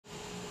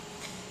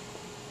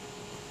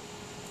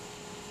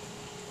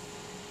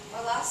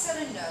Our last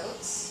set of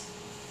notes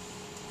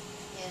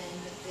in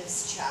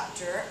this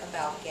chapter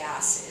about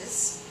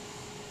gases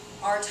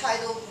are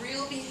titled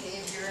Real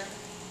Behavior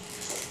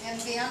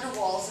and van der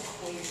Waals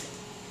Equation.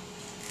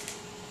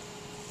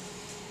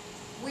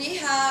 We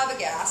have a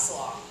gas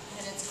law,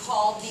 and it's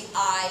called the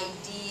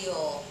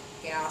ideal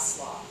gas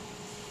law.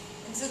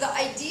 And so the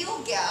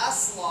ideal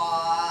gas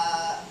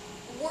law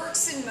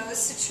works in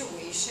most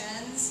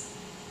situations,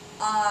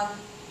 and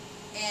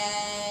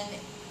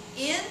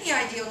in the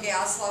ideal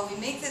gas law, we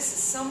make this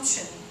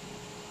assumption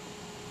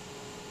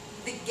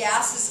that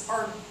gases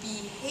are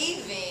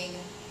behaving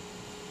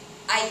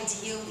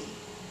ideally,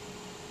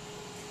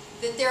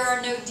 that there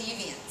are no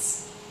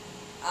deviants,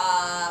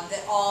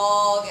 that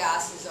all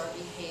gases are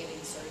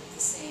behaving sort of the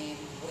same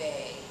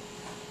way,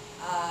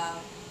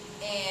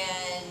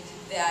 and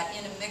that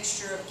in a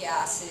mixture of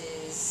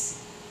gases,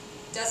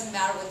 it doesn't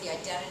matter what the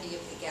identity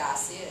of the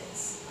gas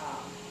is,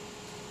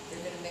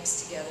 they're going to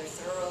mix together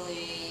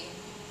thoroughly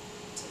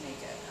to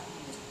make a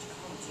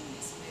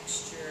homogeneous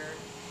mixture.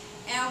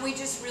 And we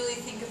just really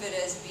think of it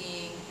as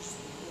being just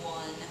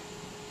one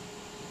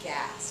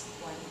gas,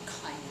 one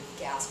kind of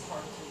gas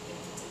particle, even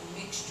if it's a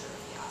mixture of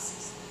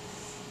gases.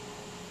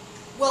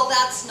 Well,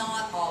 that's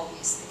not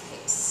always the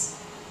case.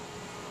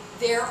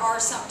 There are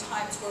some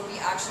times where we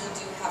actually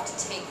do have to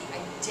take the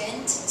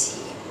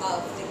identity of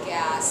the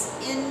gas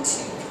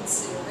into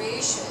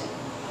consideration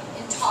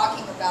in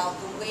talking about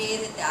the way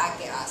that that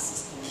gas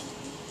is going to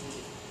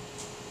behave.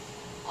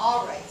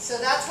 All right, so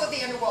that's what the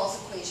van der Waals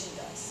equation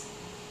does.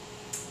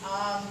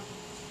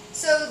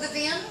 So the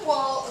van der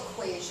Waals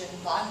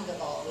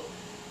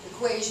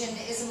equation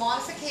is a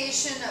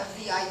modification of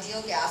the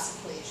ideal gas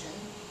equation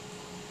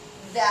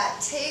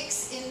that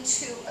takes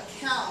into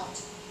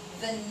account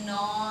the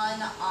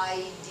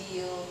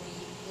non-ideal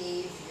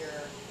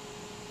behavior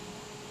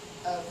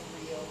of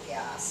real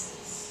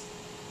gases.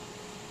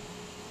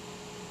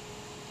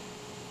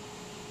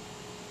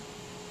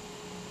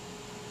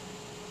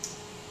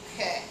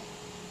 Okay.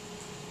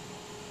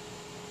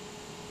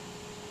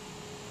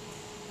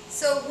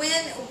 So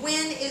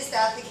when is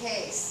that the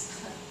case?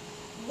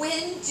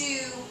 When do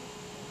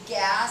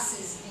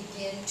gases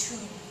begin to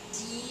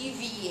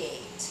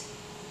deviate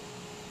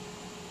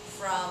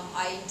from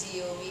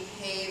ideal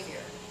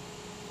behavior?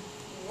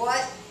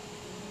 What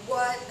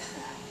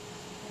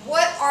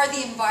are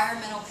the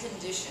environmental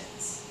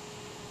conditions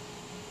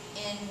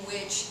in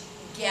which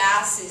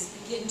gases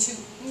begin to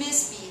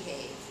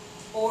misbehave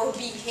or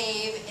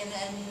behave in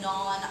a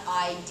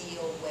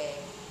non-ideal way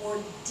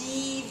or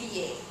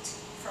deviate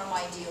from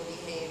ideal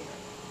behavior?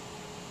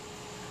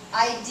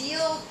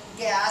 Ideal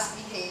gas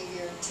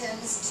behavior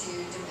tends to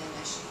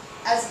diminish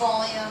as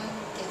volume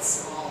gets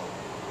smaller.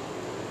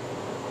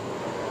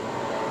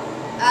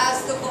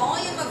 As the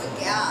volume of a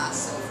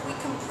gas, so if we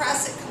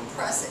compress it,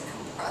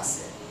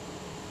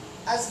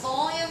 as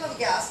volume of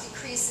gas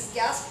decreases,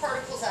 gas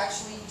particles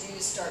actually do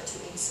start to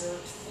exert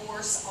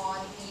force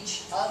on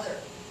each other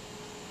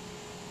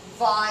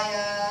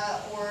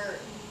via or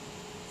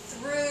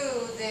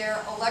through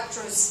their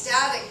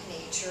electrostatic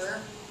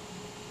nature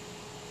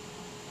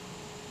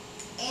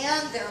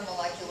and their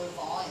molecular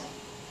volume.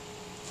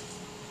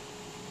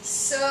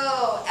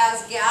 So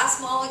as gas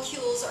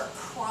molecules are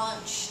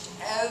crunched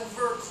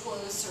ever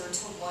closer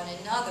to one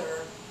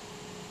another,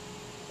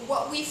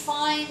 what we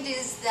find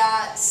is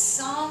that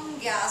some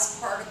gas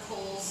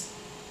particles,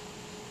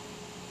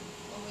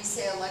 when we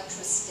say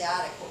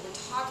electrostatic, what we're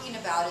talking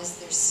about is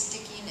their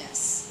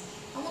stickiness.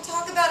 And we'll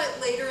talk about it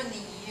later in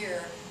the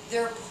year,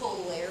 their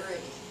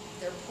polarity,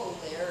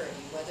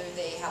 whether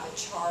they have a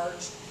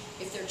charge,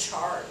 if they're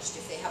charged,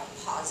 if they have a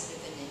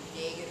positive and a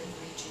negative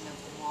region of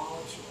the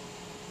molecule.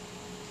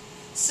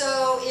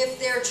 So if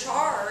they're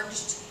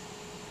charged,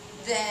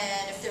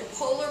 then if they're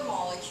polar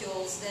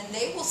molecules, then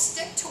they will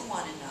stick to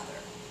one another.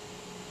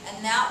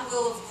 And that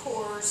will, of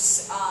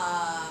course,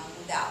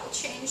 that will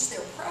change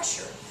their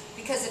pressure.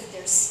 Because if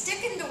they're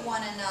sticking to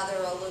one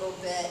another a little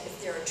bit, if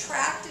they're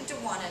attracted to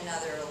one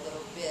another a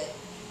little bit,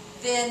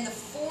 then the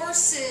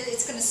forces,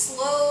 it's going to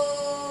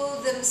slow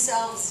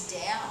themselves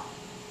down.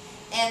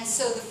 And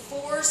so the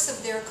force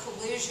of their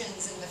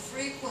collisions and the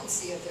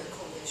frequency of their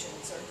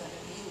collisions are going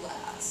to be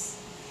less.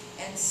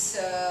 And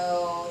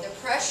so the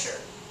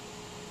pressure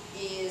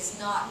is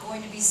not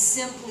going to be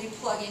simply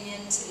plugging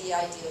into the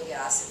ideal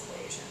gas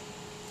equation,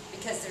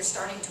 because they're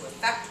starting to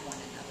affect one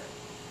another.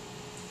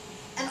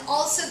 And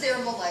also their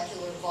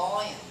molecular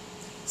volume.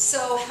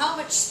 So how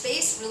much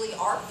space really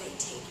are they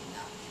taking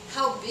up?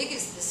 How big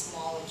is this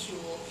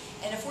molecule?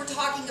 And if we're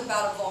talking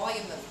about a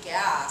volume of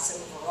gas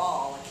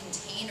overall, a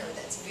container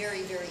that's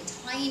very, very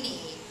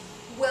tiny,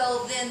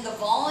 well then the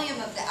volume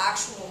of the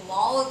actual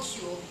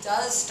molecule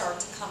does start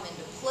to come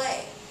into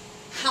play.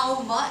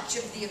 How much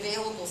of the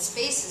available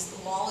space is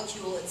the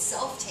molecule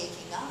itself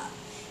taking up?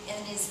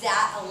 And is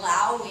that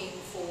allowing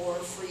for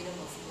freedom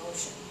of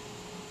motion?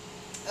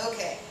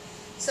 Okay,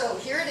 so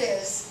here it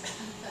is.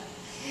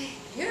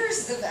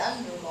 Here's the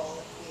van der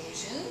Waals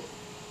equation.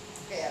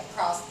 Okay, I've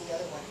crossed the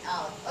other one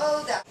out.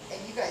 Oh, that,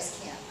 and you guys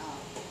can't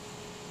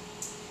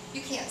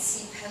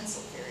see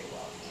pencil very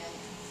well, can you?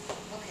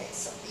 Okay,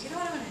 so you know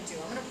what I'm going to do?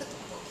 I'm going to put the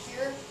book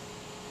here.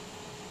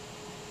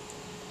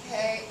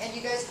 Okay, and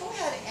you guys go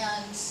ahead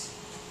and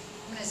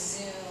I'm going to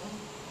zoom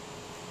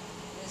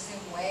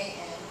way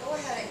in. Go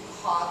ahead and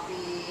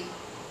copy.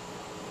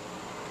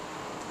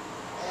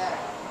 There.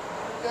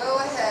 Go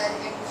ahead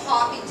and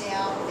copy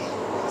down Van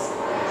der Waals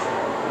equation.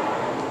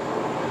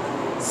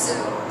 So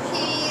P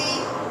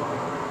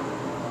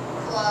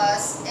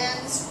plus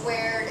n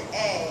squared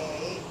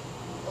A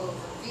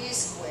over V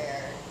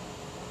squared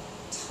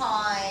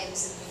times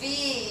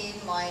V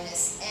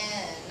minus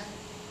N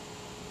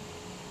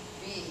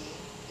V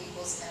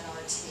equals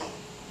nRT.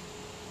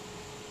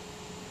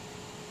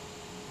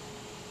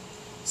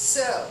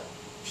 So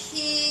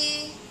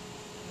PV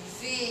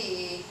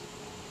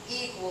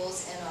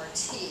equals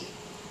nRT.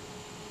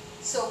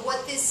 So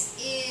what this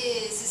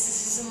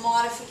is a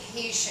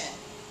modification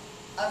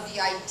of the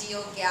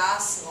ideal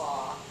gas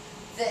law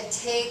that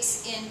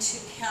takes into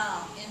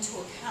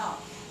account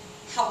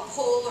how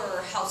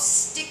polar, how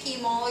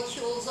sticky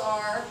molecules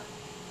are,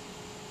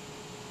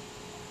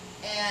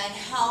 and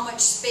how much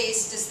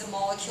space does the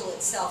molecule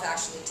itself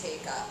actually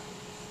take up.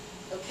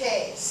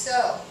 Okay,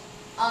 so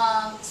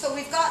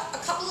we've got a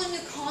couple of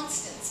new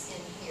constants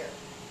in here.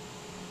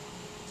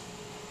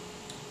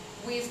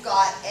 We've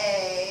got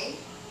A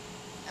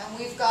and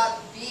we've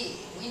got B.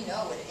 We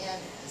know what N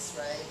is,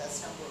 right?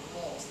 That's number of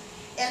moles.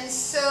 And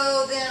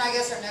so then I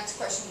guess our next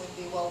question would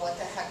be, well, what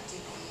the heck do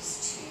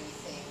these two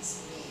things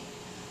mean?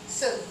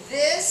 So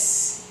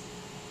this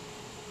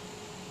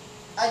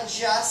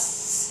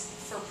adjusts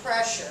for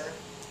pressure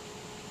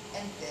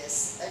and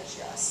this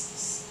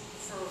adjusts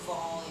for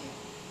volume.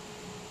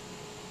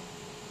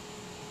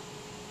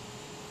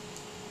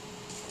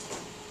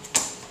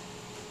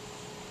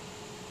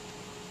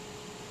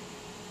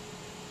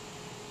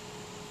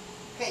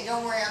 Okay,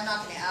 don't worry, I'm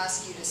not going to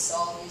ask you to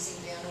solve using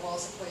Van der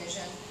Waals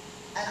equation.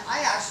 And I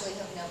actually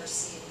have never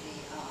seen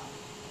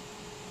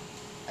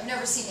I've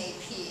never seen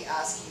AP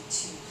ask you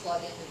to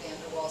plug in the Van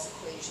der Waals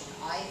equation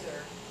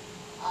either.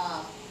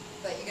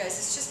 But you guys,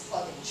 it's just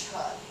plug and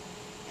chug.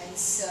 And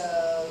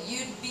so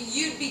you'd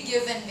be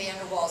given Van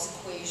der Waals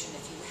equation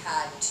if you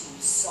had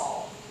to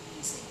solve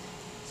using it.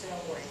 So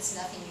don't worry, it's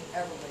nothing you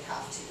ever would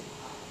have to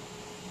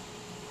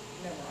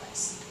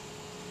memorize.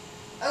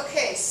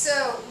 Okay,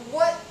 so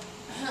what?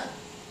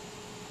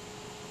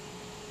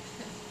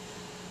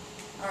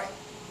 All right.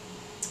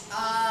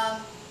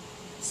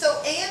 So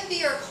A and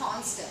B are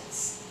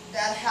constants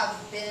that have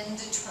been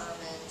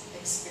determined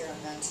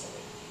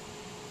experimentally.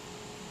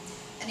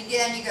 And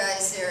again, you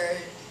guys,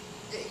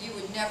 you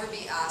would never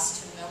be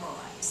asked to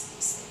memorize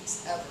these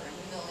things ever in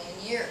a million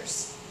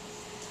years.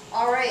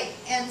 All right,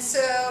 and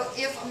so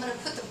if I'm going to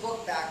put the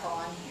book back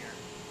on here.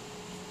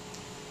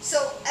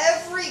 So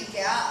every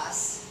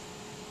gas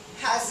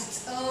has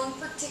its own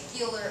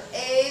particular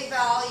A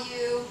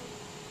value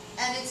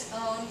and its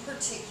own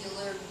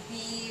particular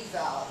B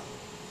value.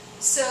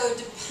 So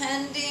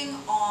depending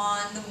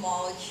on the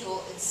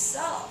molecule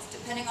itself,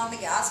 depending on the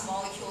gas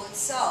molecule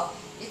itself,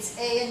 its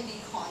A and B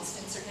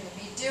constants are going to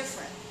be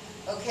different.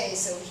 Okay,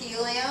 so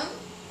helium,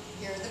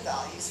 here are the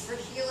values for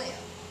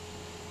helium.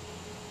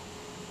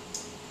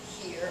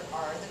 Here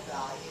are the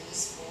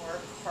values for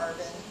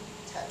carbon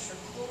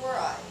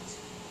tetrachloride.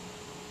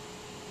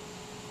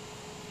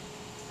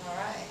 All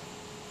right,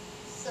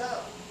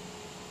 so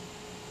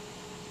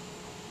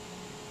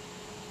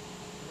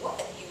what,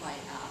 you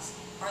might ask,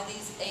 are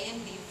these A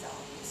and B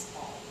values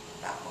all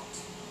about?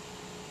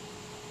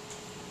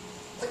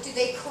 What do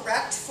they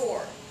correct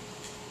for?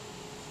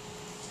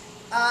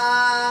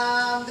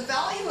 The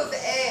value of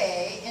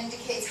A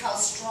indicates how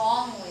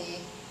strongly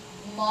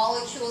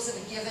molecules of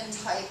a given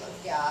type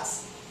of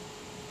gas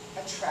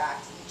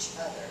attract each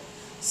other.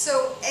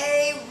 So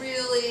A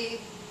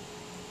really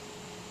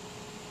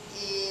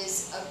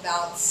is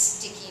about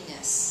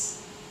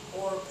stickiness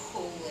or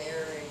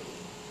polarity.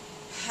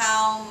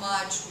 How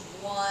much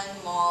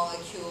one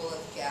molecule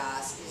of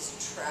gas is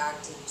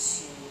attracted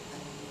to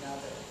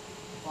another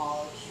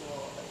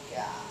molecule of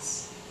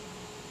gas.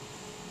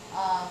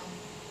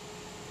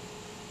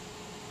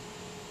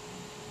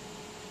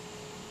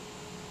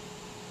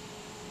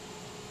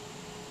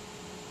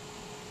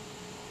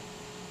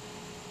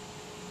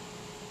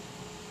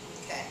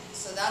 Okay,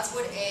 so that's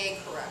what A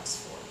corrects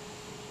for.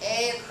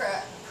 A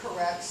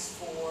corrects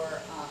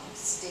for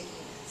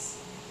stickiness.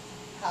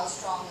 How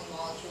strongly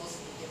molecules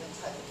of a given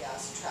type of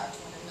gas attract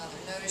one another.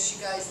 Notice,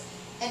 you guys,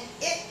 and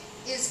it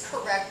is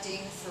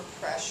correcting for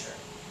pressure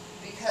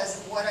because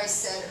of what I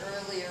said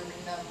earlier.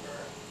 Remember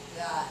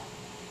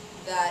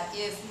that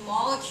if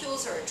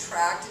molecules are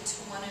attracted to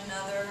one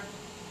another,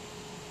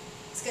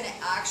 it's going to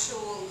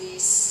actually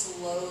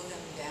slow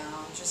them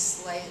down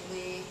just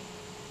slightly.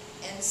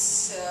 And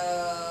so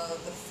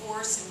the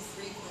force and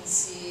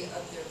frequency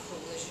of their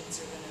collisions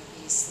are going to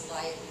be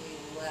slightly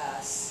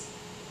less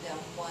than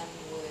one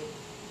would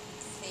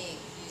think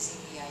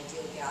using the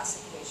ideal gas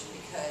equation,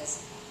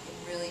 because in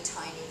really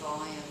tiny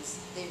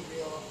volumes they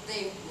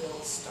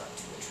will start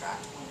to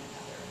attract one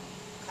another,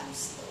 kind of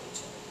slow each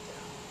other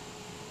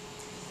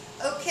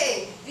down.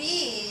 Okay,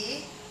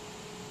 B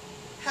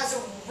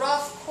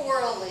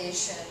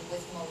correlation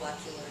with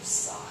molecular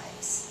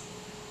size.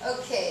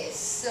 Okay,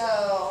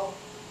 so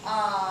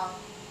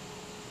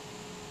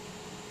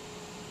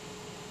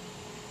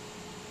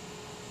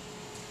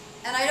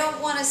and I don't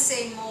want to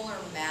say molar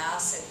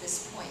mass at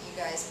this point, you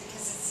guys,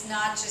 because it's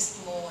not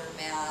just molar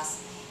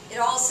mass. It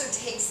also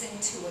takes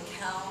into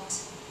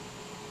account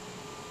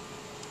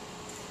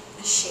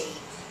the shape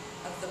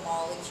of the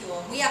molecule.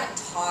 And we haven't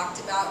talked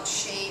about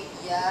shape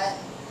yet.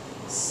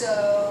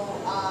 So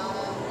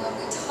when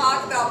we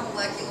talk about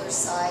molecular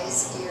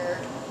size here,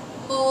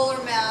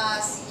 molar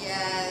mass,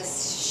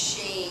 yes,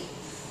 shape,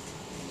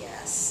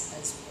 yes,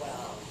 as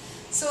well.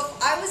 So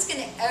if I was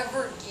going to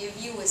ever give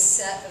you a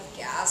set of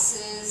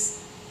gases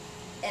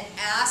and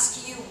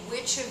ask you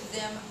which of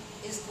them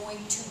is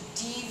going to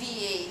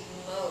deviate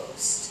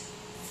most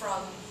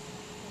from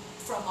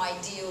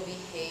ideal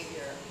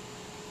behavior,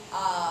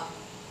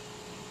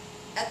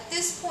 at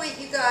this point,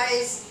 you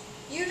guys,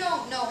 you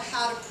don't know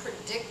how to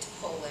predict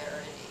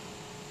polarity.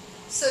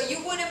 So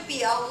you wouldn't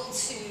be able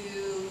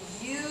to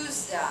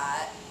use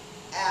that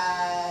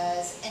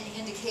as an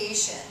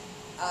indication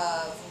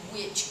of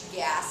which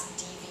gas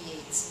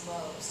deviates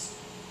most.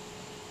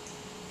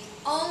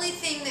 The only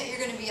thing that you're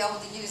going to be able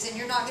to use, and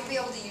you're not going to be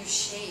able to use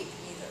shape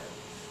either.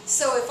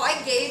 So if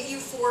I gave you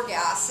 4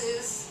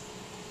 gases,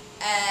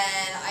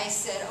 and I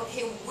said,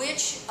 okay,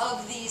 which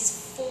of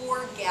these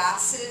 4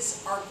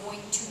 gases are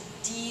going to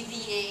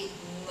deviate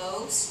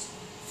most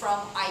from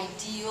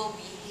ideal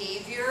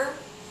behavior,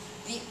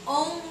 the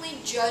only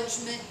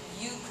judgment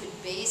you could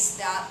base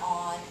that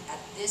on at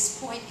this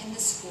point in the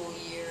school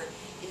year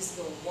is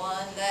the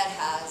one that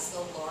has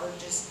the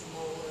largest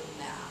molar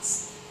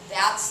mass.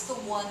 That's the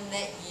one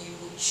that you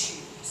would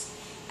choose.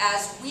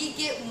 As we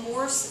get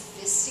more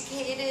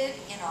sophisticated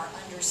in our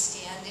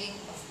understanding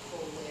of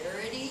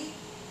polarity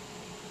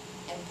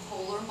and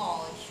polar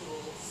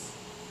molecules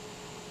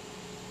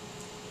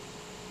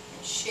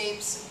and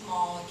shapes of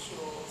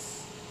molecules,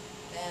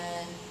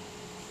 then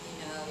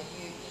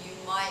you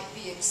might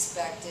be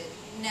expected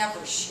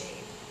never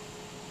shape,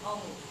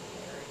 only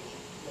polarity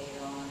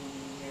later on in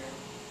the year.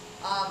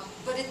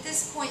 But at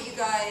this point, you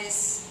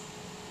guys,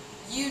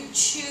 you'd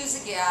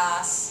choose a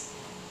gas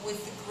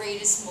with the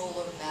greatest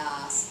molar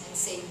mass and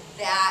say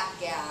that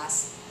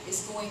gas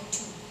is going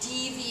to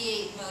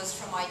deviate most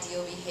from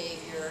ideal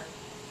behavior,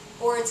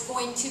 or it's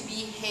going to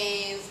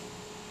behave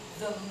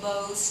the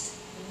most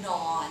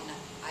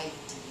non-ideally.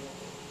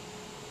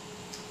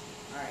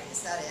 Alright,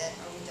 is that it?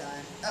 Are we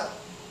done? Oh,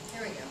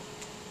 here we go.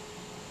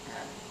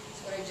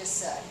 That's what I just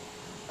said.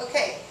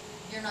 Okay,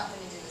 you're not going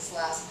to do this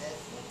last bit.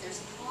 Look,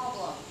 there's a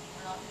problem.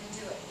 We're not going to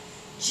do it.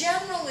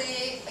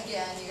 Generally,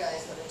 again, you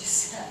guys, what I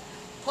just said,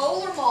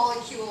 polar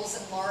molecules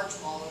and large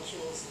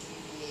molecules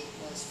deviate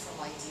most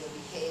from ideal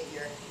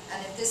behavior. And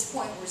at this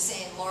point, we're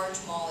saying large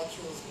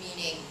molecules,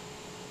 meaning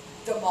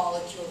the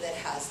molecule that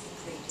has the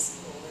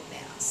greatest molar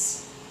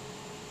mass.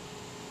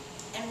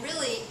 And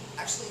really,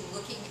 actually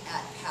looking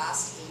at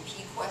past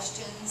AP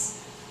questions,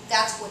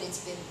 that's what it's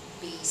been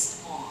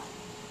based on.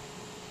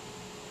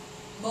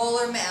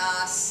 Molar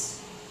mass,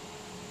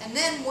 and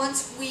then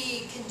once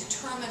we can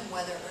determine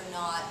whether or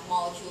not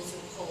molecules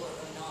are polar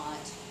or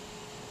not,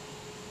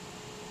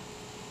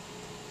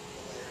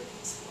 polarity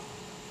as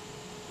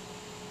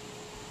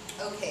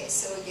well. Okay,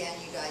 so again,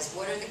 you guys,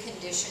 what are the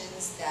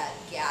conditions that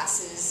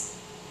gases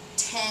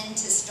tend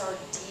to start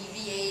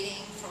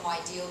deviating from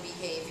ideal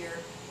behavior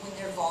when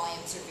their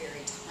volumes are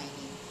very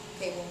tiny?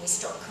 Okay, when we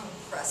start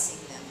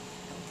compressing them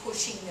and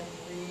pushing them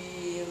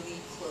really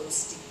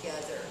close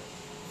together,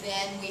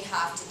 then we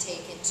have to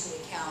take into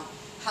account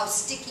how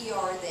sticky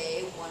are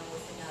they one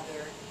with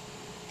another,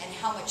 and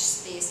how much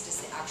space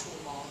does the actual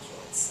molecule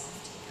itself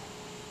take up.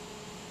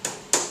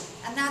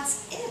 And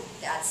that's it.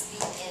 That's the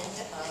end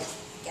of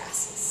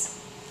gases.